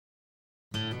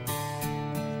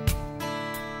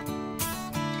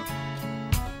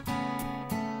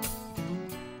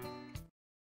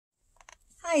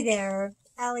Hi there,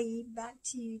 Allie, back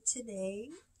to you today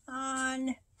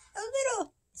on a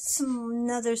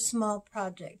another small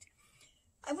project.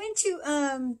 I went to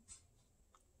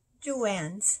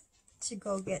Joann's to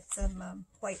go get some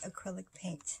white acrylic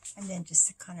paint and then just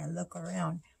to kind of look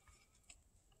around.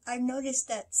 I noticed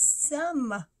that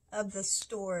some of the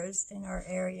stores in our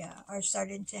area are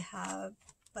starting to have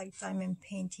like diamond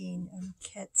painting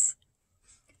kits.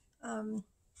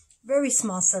 Very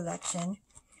small selection.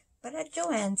 But at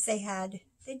Joann's,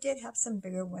 they did have some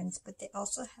bigger ones, but they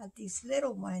also had these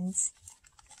little ones,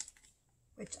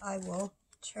 which I will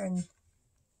turn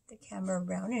the camera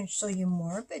around and show you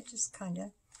more, but just kind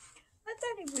of, I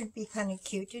thought it would be kind of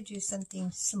cute to do something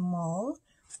small.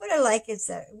 What I like is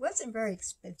that it wasn't very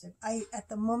expensive. I, at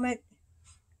the moment,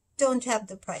 don't have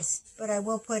the price, but I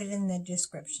will put it in the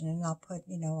description and I'll put,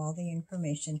 all the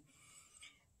information.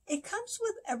 It comes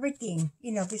with everything,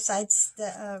 besides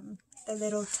the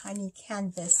little tiny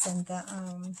canvas and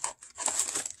the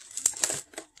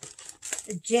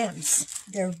gems.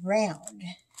 They're round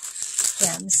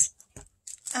gems.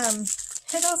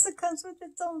 It also comes with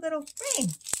its own little frame.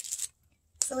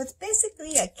 So it's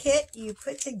basically a kit you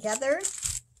put together.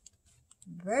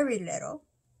 Very little.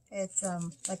 It's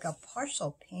like a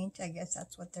partial paint. I guess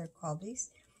that's what they're called these.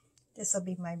 This will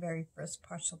be my very first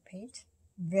partial paint.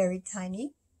 Very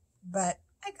tiny. But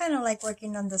I kind of like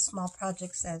working on the small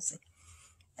projects as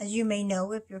you may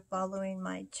know if you're following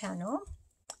my channel.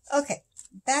 Okay,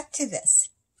 back to this.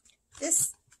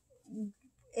 This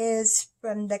is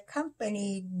from the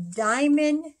company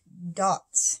Diamond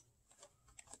Dotz.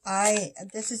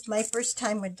 This is my first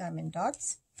time with Diamond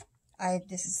Dotz.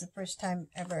 This is the first time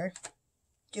ever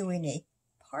doing a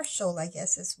partial, I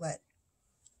guess is what,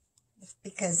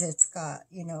 because it's got,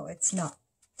 it's not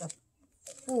the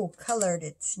full colored,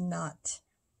 it's not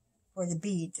for the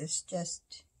beads, it's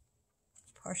just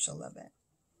partial of it.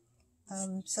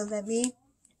 So let me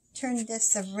turn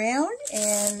this around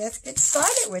and let's get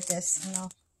started with this, and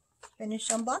I'll finish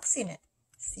unboxing it.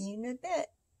 See you in a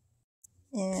bit.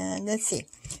 And let's see,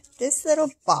 this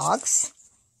little box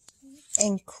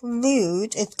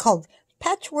includes, it's called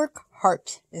Patchwork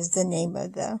Heart is the name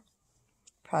of the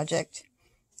project.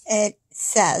 It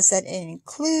says that it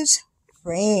includes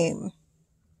frame.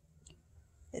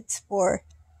 It's for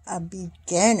a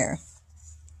beginner.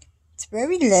 It's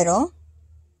very little.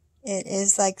 It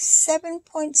is like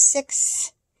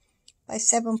 7.6 by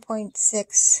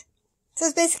 7.6. So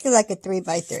it's basically like a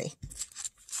 3x3.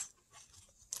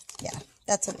 Yeah,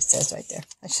 that's what it says right there.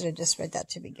 I should have just read that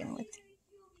to begin with.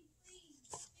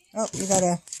 Oh, you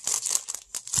gotta,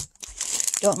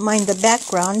 don't mind the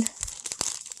background.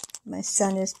 My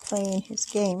son is playing his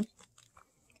game,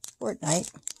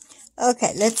 Fortnite.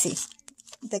 Okay, let's see.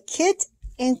 The kit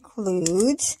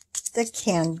includes the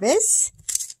canvas.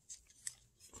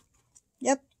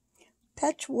 Yep.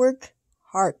 Patchwork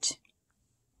Heart.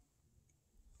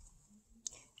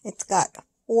 It's got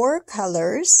 4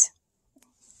 colors.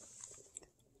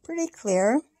 Pretty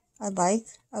clear. I like,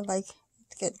 let's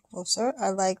get closer. I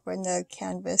like when the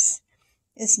canvas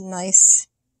is nice.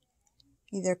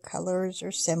 Either colors or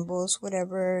symbols,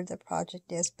 whatever the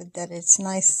project is, but that it's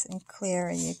nice and clear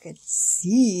and you could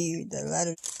see the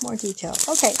letter. More detail.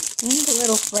 Okay, the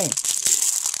little frame.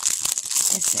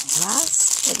 Is it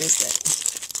glass? What is it?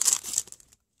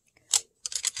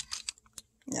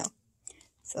 No.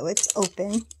 So it's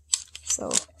open.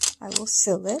 So I will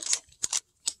seal it.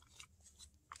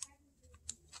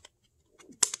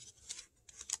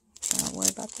 I'll worry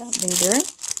about that later.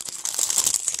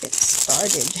 Let's get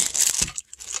started.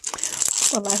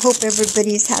 Well, I hope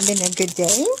everybody's having a good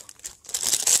day.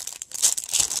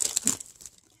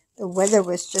 The weather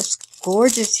was just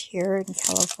gorgeous here in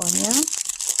California,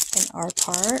 in our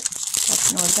part, up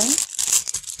northern.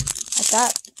 I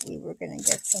thought we were going to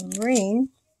get some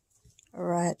rain,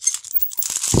 or I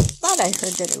thought I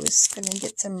heard that it was going to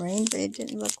get some rain, but it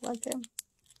didn't look like it.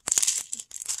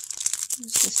 It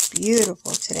was just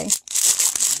beautiful today.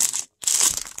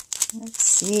 Let's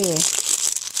see.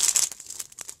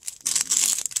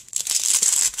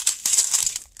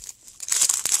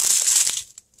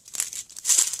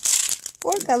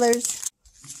 Four colors.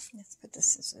 Let's put the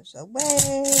scissors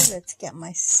away. Let's get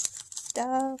my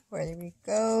stuff. There we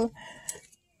go.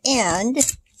 And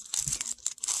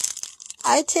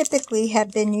I typically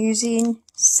have been using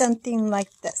something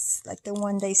like this, like the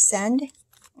one they send.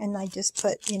 And I just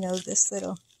put, this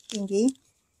little thingy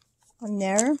on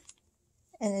there.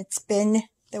 And it's been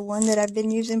the one that I've been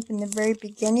using from the very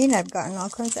beginning. I've gotten all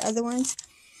kinds of other ones.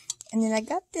 And then I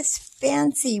got this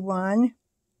fancy one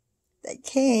that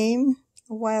came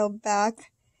a while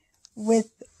back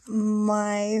with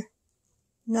my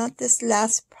Not this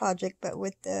last project, but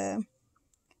with the,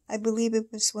 I believe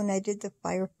it was when I did the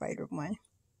firefighter one.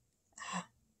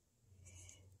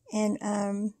 And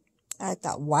I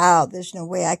thought, wow, there's no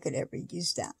way I could ever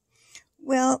use that.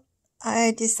 Well,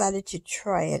 I decided to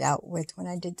try it out with when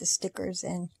I did the stickers,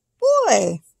 and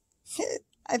boy,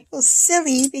 I feel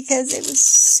silly because it was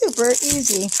super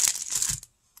easy.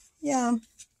 Yeah.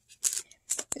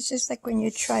 It's just like when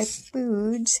you try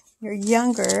foods, you're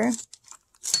younger,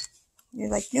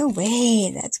 you're like, no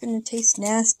way, that's going to taste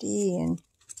nasty, and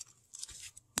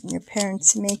your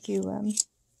parents make you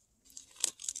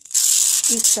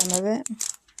eat some of it,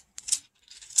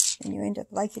 and you end up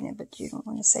liking it, but you don't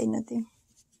want to say nothing.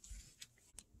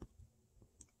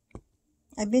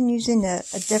 I've been using a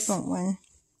different one,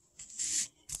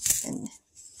 and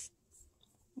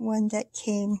one that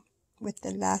came with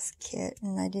the last kit,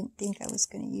 and I didn't think I was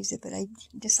going to use it, but I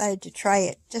decided to try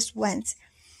it just once,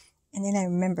 and then I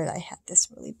remembered I had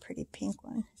this really pretty pink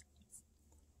one.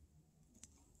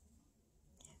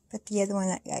 But the other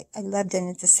one I loved, and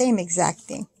it's the same exact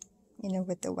thing, you know,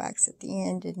 with the wax at the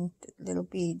end and the little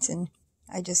beads, and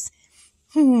I just,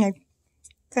 I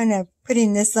kind of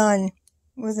putting this on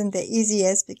wasn't the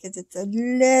easiest because it's a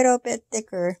little bit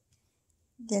thicker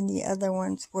than the other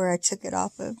ones where I took it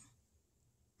off of.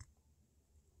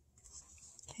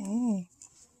 Okay,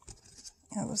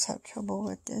 I always have trouble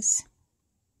with this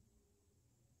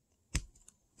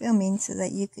filming so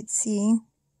that you could see.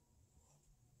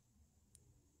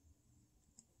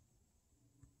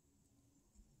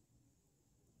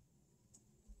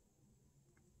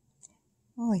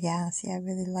 Oh yeah, see, I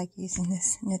really like using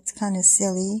this, and it's kind of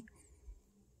silly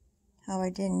how I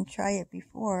didn't try it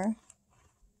before,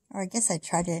 or I guess I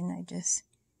tried it and I just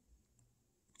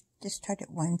tried it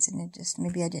once, and it just,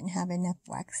 maybe I didn't have enough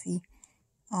waxy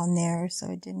on there, so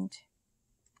I didn't.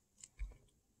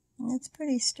 And it's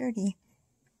pretty sturdy.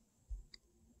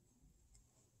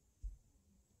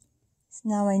 So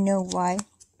now I know why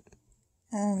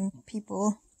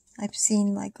people I've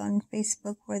seen like on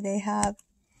Facebook where they have,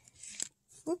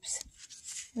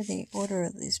 where they order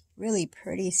these really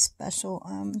pretty special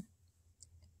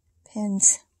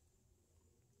pins.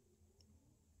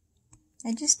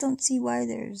 I just don't see why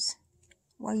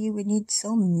you would need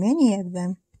so many of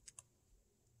them.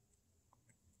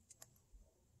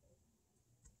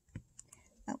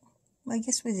 Oh, well, I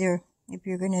guess if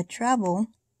you're going to travel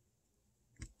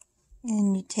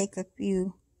and you take a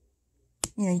few,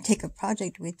 you take a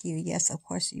project with you, yes, of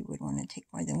course you would want to take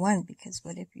more than one, because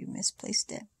what if you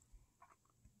misplaced it?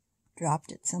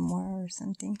 Dropped it somewhere or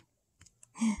something,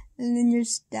 and then you're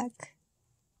stuck.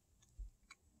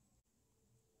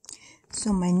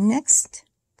 So my next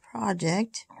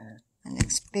project, my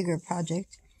next bigger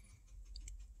project,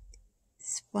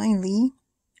 is finally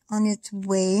on its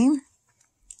way,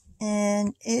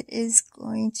 and it is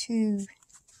going to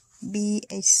be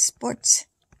a sports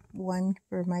one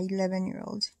for my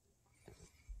 11-year-old.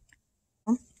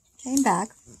 Came back,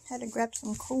 had to grab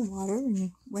some cold water,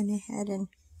 and went ahead and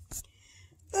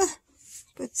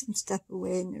put some stuff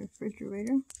away in the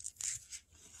refrigerator.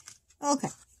 Okay,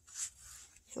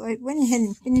 so I went ahead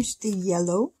and finished the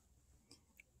yellow.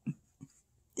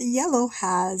 The yellow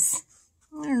has,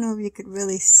 I don't know if you could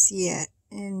really see it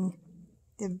in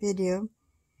the video,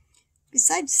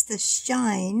 besides the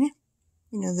shine,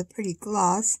 the pretty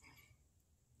gloss,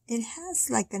 it has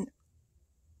like an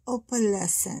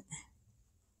opalescent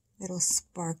little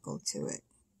sparkle to it.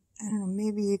 I don't know,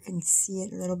 maybe you can see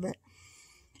it a little bit.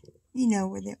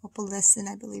 Where the opalescent,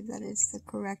 I believe that is the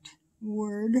correct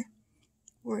word,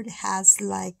 where it has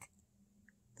like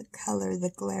the color, the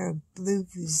glare of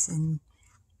blues and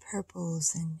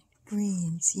purples and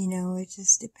greens, it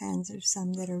just depends. There's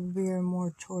some that are veer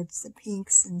more towards the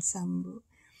pinks and some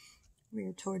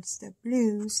veer towards the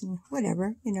blues and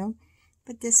whatever,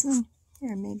 but this one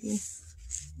here, maybe,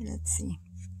 let's see,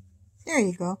 there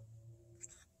you go.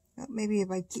 Well, maybe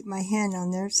if I keep my hand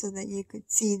on there so that you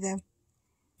could see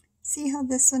how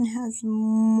this one has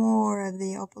more of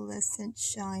the opalescent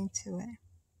shine to it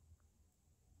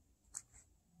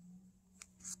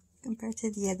compared to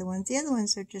the other ones. The other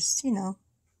ones are just, the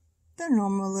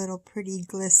normal little pretty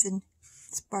glisten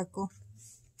sparkle.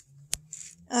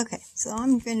 Okay, so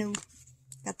I'm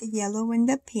got the yellow and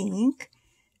the pink,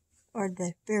 or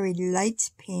the very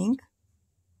light pink.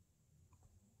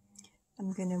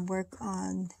 I'm going to work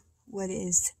on what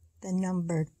is the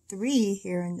number 3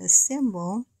 here in the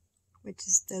symbol, which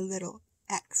is the little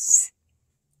X.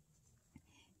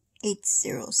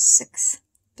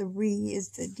 8063 is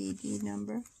the DD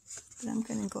number. But I'm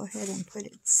going to go ahead and put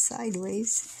it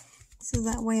sideways, so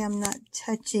that way I'm not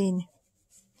touching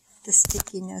the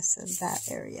stickiness of that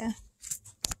area.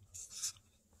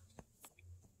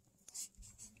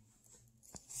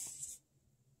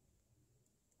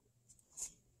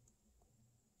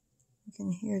 You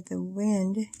can hear the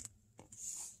wind.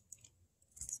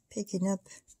 It's picking up.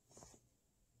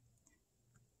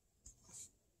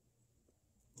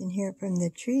 You can hear it from the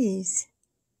trees.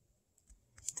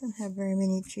 Don't have very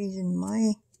many trees in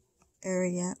my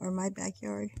area or my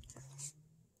backyard.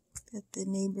 But the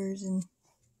neighbors and,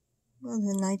 well,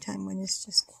 the nighttime when it's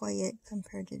just quiet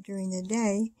compared to during the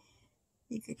day,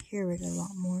 you could hear it a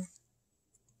lot more.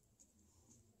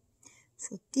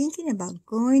 So thinking about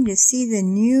going to see the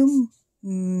new,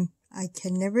 I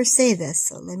can never say this,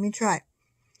 so let me try.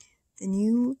 The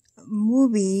new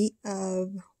movie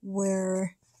of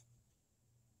where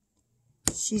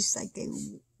she's like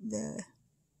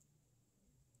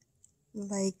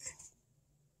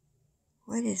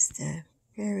what is the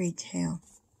fairy tale?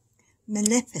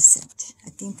 Maleficent. I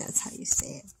think that's how you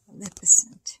say it.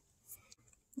 Maleficent.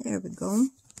 There we go.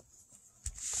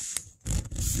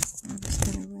 I'm just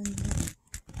going to run there.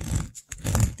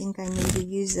 I think I need to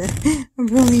use a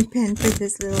rolling pin for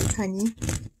this little tiny.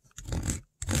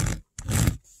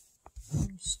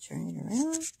 Just turn it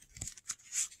around.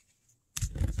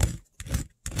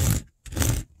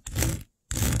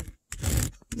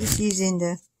 Just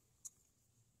using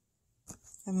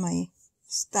my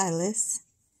stylus.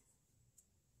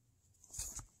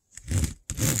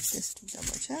 Just to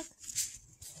double check.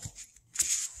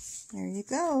 There you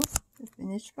go, the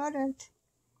finished product.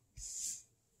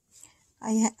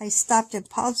 I stopped and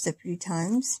paused a few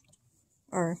times,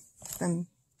 or from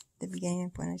the beginning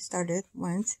of when I started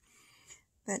once,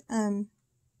 but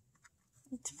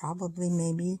it's probably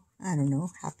maybe, I don't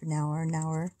know, half an hour.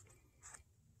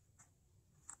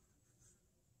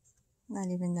 Not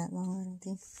even that long, I don't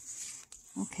think.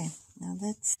 Okay, now I'm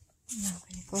going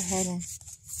to go ahead and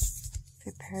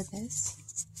prepare this.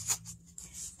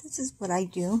 This is what I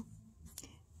do.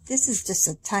 This is just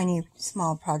a tiny,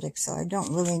 small project, so I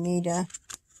don't really need if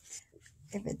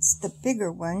it's the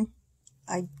bigger one,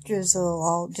 I drizzle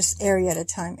all, just area at a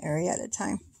time,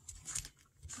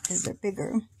 because they're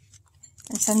bigger.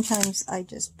 And sometimes I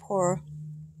just pour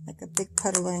like a big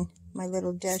puddle in my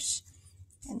little dish,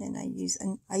 and then I use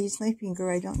my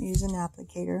finger. I don't use an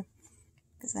applicator,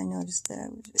 because I noticed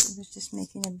that it was just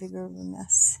making a bigger of a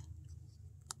mess.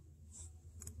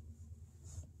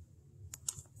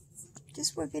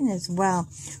 Just working as well.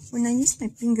 When I use my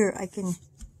finger, I can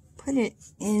put it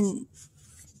in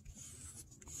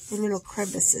the little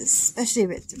crevices, especially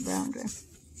if it's rounder.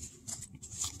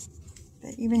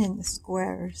 But even in the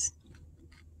squares,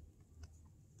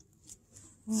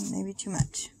 maybe too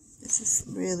much. This is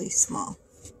really small.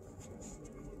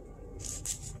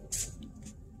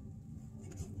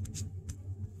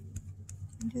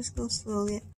 And just go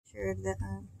slowly. Make sure that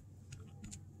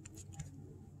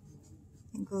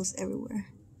it goes everywhere.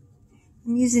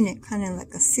 I'm using it kind of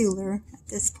like a sealer at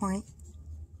this point.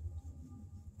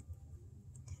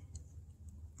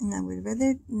 And I would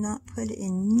rather not put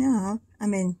enough,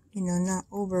 not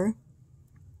over,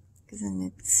 because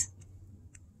then it's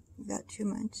got too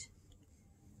much.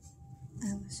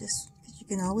 Because you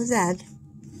can always add.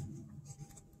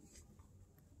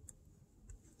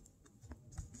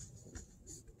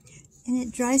 And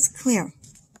it dries clear.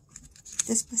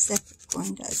 This specific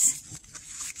one does.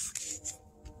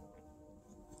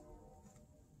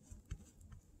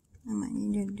 I might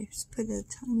need to just put a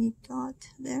tiny dot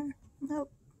there.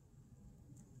 Nope.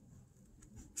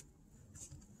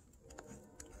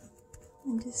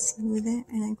 And just smooth it,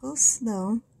 and I go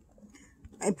slow.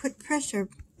 I put pressure,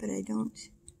 but I don't,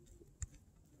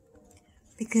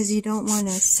 because you don't want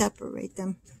to separate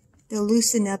them. They'll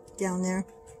loosen up down there,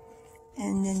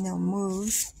 and then they'll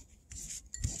move.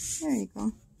 There you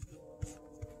go.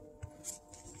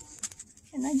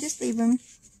 And I just leave them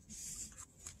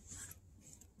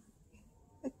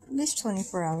at least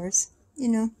 24 hours.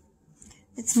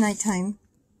 It's nighttime,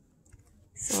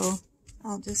 so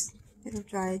it'll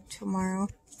dry tomorrow.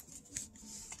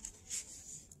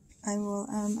 I will,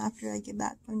 after I get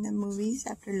back from the movies,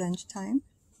 after lunchtime,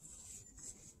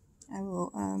 I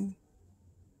will,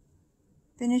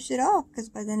 finish it off, because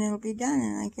by then it'll be done,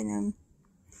 and I can,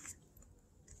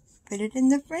 put it in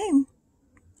the frame.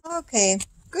 Okay,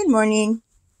 good morning.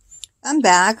 I'm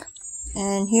back,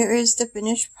 and here is the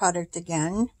finished product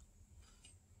again.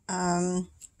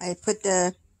 I put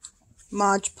the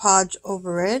Mod Podge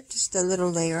over it, just a little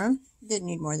layer. Didn't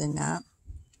need more than that.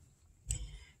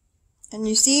 And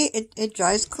you see, it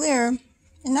dries clear.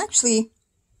 And actually,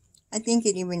 I think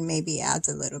it even maybe adds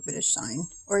a little bit of shine.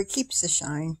 Or it keeps the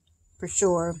shine, for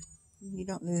sure. You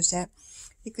don't lose it.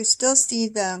 You can still see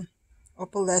the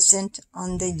opalescent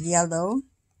on the yellow,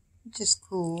 which is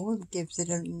cool. It gives it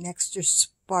an extra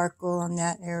sparkle on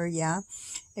that area.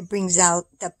 It brings out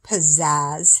the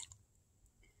pizzazz.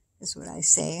 is what I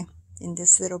say in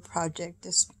this little project.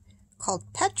 It's called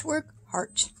Patchwork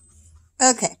Heart.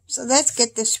 Okay, so let's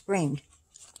get this framed.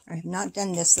 I have not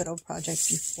done this little project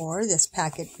before, this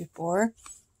packet before.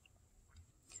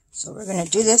 So we're going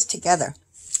to do this together.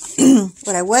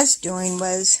 What I was doing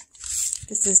was,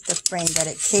 this is the frame that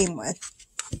it came with.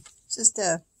 It's just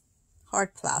a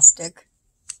hard plastic,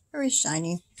 very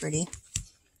shiny, pretty.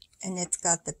 And it's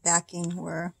got the backing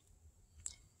where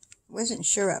I wasn't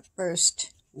sure at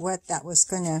first what that was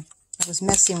I was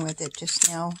messing with it just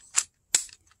now.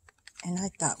 And I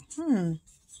thought,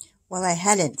 well, I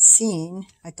hadn't seen.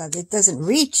 I thought it doesn't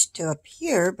reach to up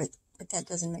here, but that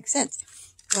doesn't make sense.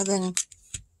 Well, then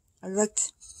I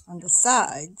looked on the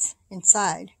sides,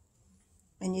 inside,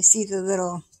 and you see the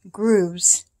little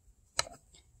grooves,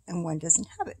 and one doesn't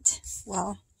have it.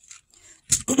 Well,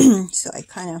 so I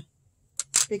kind of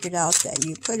figured out that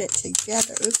you put it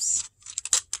together. Oops.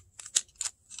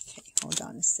 Okay, hold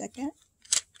on a second.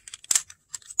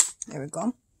 There we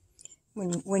go.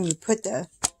 When you put the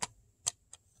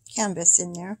canvas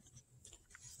in there,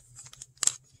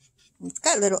 it's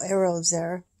got little arrows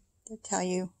there that tell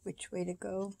you which way to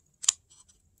go.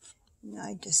 And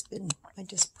I just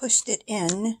pushed it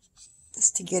in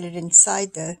just to get it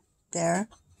inside there.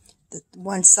 The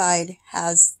one side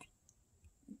has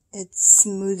it's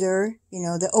smoother, you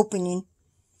know, the opening,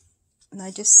 and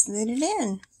I just slid it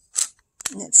in,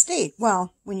 and it stayed.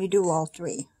 Well, when you do all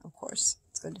three, of course,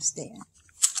 it's going to stay in.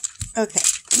 Okay.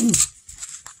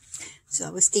 So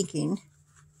I was thinking,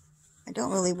 I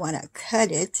don't really want to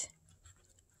cut it.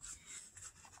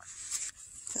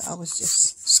 So I was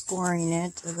just scoring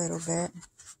it a little bit.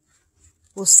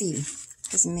 We'll see,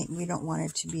 because we don't want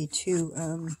it to be too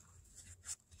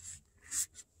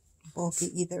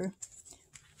bulky either.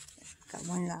 Got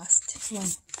one left.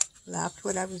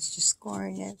 What I was just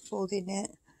scoring it, folding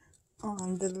it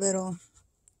on the little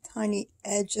tiny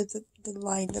edge of the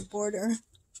line, the border.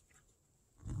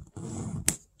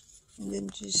 And then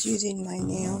just using my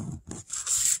nail.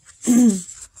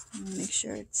 Make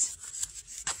sure it's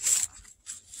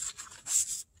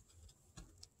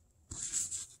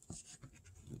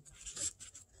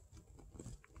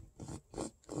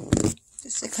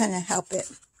just to kind of help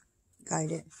it,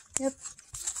 guide it. Yep.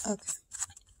 Okay.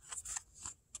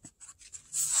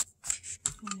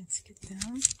 Let's get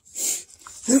down.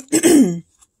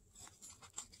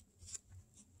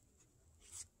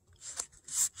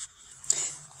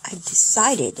 I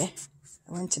decided,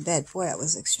 I went to bed. Boy, I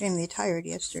was extremely tired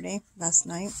last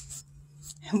night.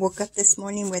 I woke up this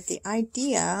morning with the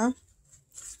idea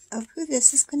of who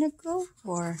this is going to go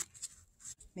for.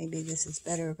 Maybe this is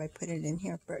better if I put it in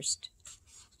here first.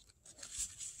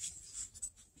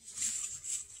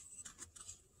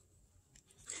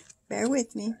 Bear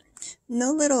with me.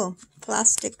 No little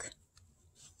plastic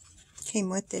came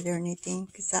with it or anything,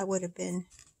 because that would have been...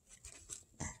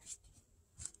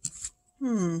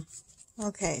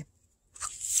 Okay.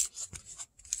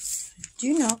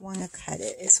 Do not want to cut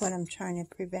it. It's what I'm trying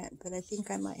to prevent, but I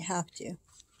think I might have to.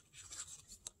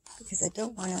 Because I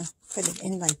don't want to put it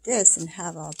in like this and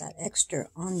have all that extra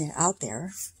on there, out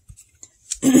there.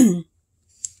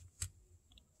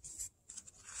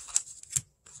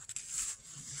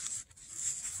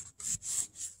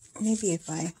 Maybe if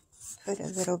I put a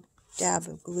little dab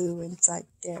of glue inside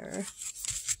there.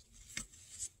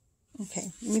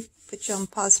 Okay, let me put you on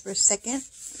pause for a second.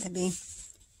 Let me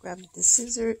grab the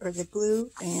scissors or the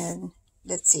glue, and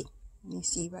let's see. Let me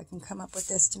see if I can come up with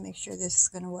this to make sure this is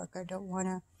going to work. I don't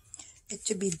want it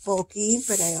to be bulky,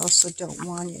 but I also don't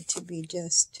want it to be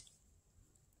just,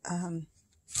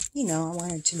 you know, I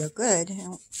want it to look good,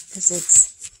 because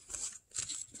it's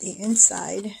the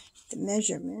inside, the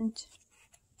measurement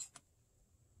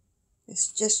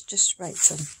is just right.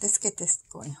 So let's get this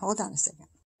going. Hold on a second.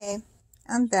 Okay,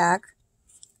 I'm back.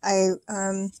 I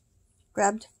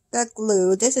grabbed the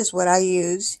glue. This is what I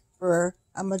use for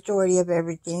a majority of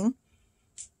everything.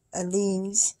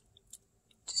 Aleene's,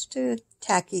 just a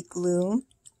tacky glue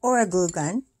or a glue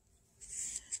gun.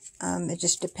 It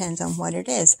just depends on what it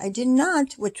is. I did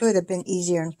not, which would have been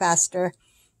easier and faster,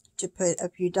 to put a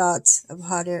few dots of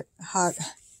hot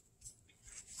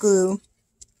glue.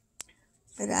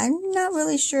 But I'm not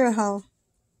really sure how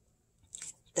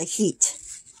the heat,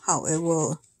 how it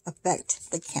will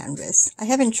affect the canvas. I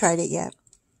haven't tried it yet.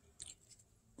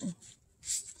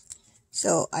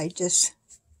 So I just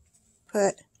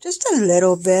put just a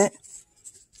little bit,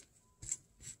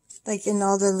 like in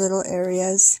all the little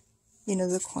areas, you know,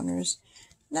 the corners.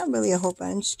 Not really a whole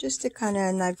bunch, just to kind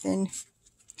of knife in.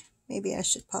 Maybe I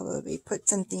should probably put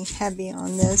something heavy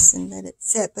on this and let it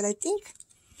sit. But I think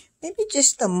maybe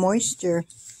just the moisture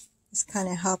Just kind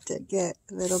of helped it get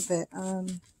a little bit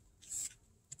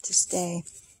to stay.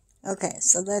 Okay,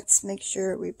 so let's make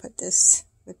sure we put this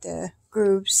with the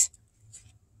grooves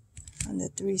on the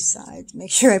 3 sides. Make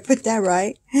sure I put that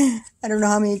right. I don't know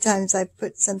how many times I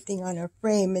put something on a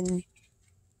frame and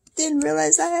didn't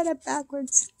realize I had it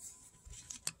backwards.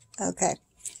 Okay,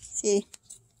 see,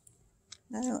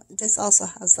 now this also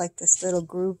has like this little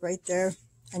groove right there.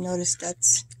 I noticed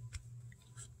that's,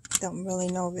 don't really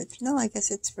know if it's, no, I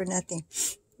guess it's for nothing.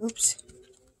 Oops.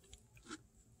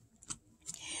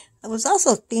 I was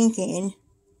also thinking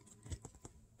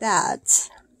that,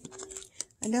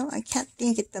 I can't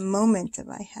think at the moment if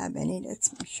I have any.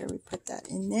 Let's make sure we put that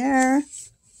in there.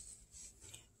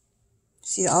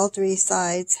 See, all 3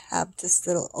 sides have this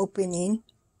little opening.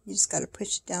 You just got to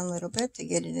push it down a little bit to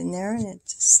get it in there, and it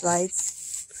just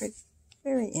slides pretty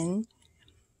very in.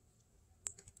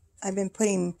 I've been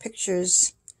putting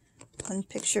pictures on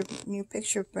new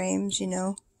picture frames, you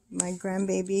know, my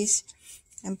grandbabies.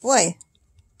 And boy,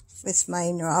 with my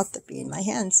neuropathy in my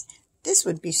hands, this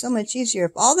would be so much easier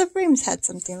if all the frames had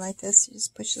something like this. You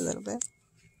just push a little bit.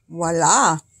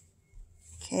 Voila.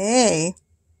 Okay.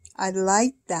 I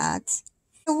like that.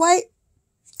 The white,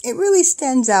 it really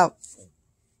stands out.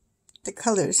 The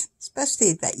colors,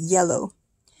 especially that yellow.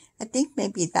 I think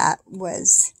maybe that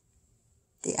was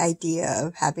the idea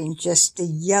of having just the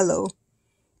yellow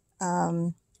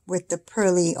with the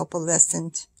pearly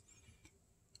opalescent.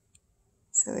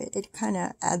 So it kind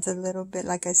of adds a little bit,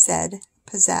 like I said,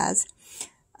 pizzazz.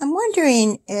 I'm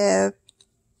wondering if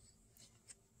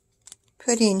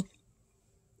putting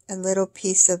a little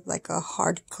piece of like a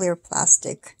hard clear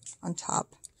plastic on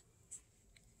top,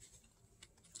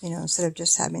 you know, instead of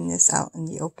just having this out in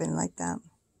the open like that.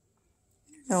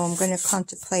 No, I'm going to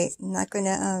contemplate. I'm not going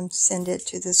to send it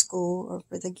to the school or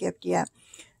for the gift yet.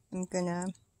 I'm going to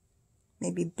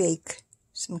maybe bake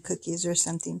some cookies or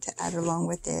something to add along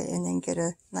with it, and then get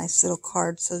a nice little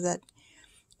card so that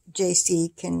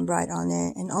JC can write on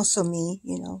it, and also me,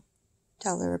 you know,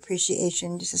 tell her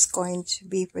appreciation. This is going to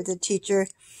be for the teacher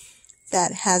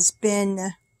that has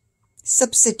been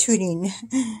substituting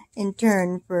in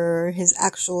turn for his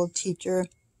actual teacher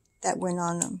that went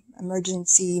on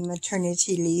emergency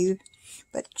maternity leave.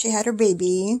 But she had her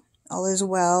baby, all is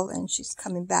well, and she's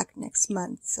coming back next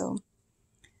month. So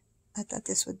I thought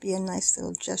this would be a nice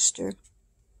little gesture.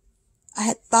 I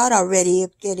had thought already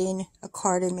of getting a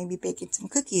card and maybe baking some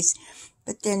cookies.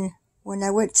 But then when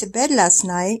I went to bed last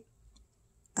night,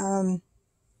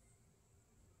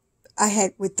 I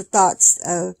had with the thoughts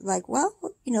of like, well,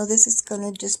 you know, this is going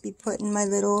to just be put in my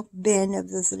little bin of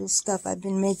this little stuff I've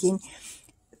been making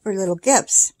for little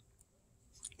gifts.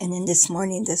 And then this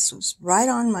morning, this was right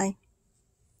on my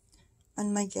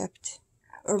gift,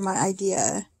 or my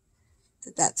idea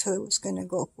that that's what it was going to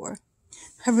go for.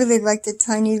 I really like the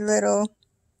tiny little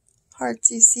hearts.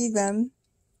 You see them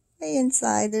way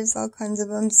inside. There's all kinds of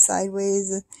them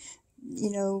sideways,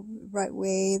 you know, right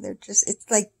way. They're just, it's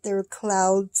like they're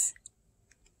clouds.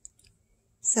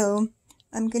 So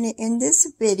I'm going to end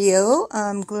this video.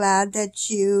 I'm glad that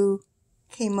you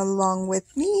came along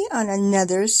with me on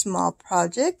another small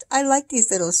project. I like these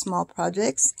little small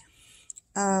projects.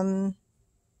 You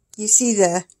see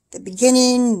the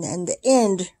beginning and the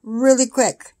end really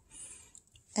quick.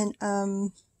 And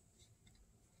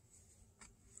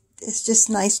it's just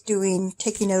nice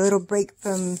taking a little break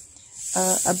from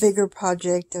a bigger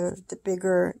project, or the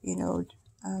bigger, you know,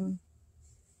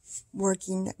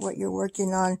 what you're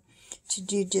working on, to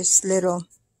do just little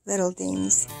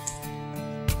things.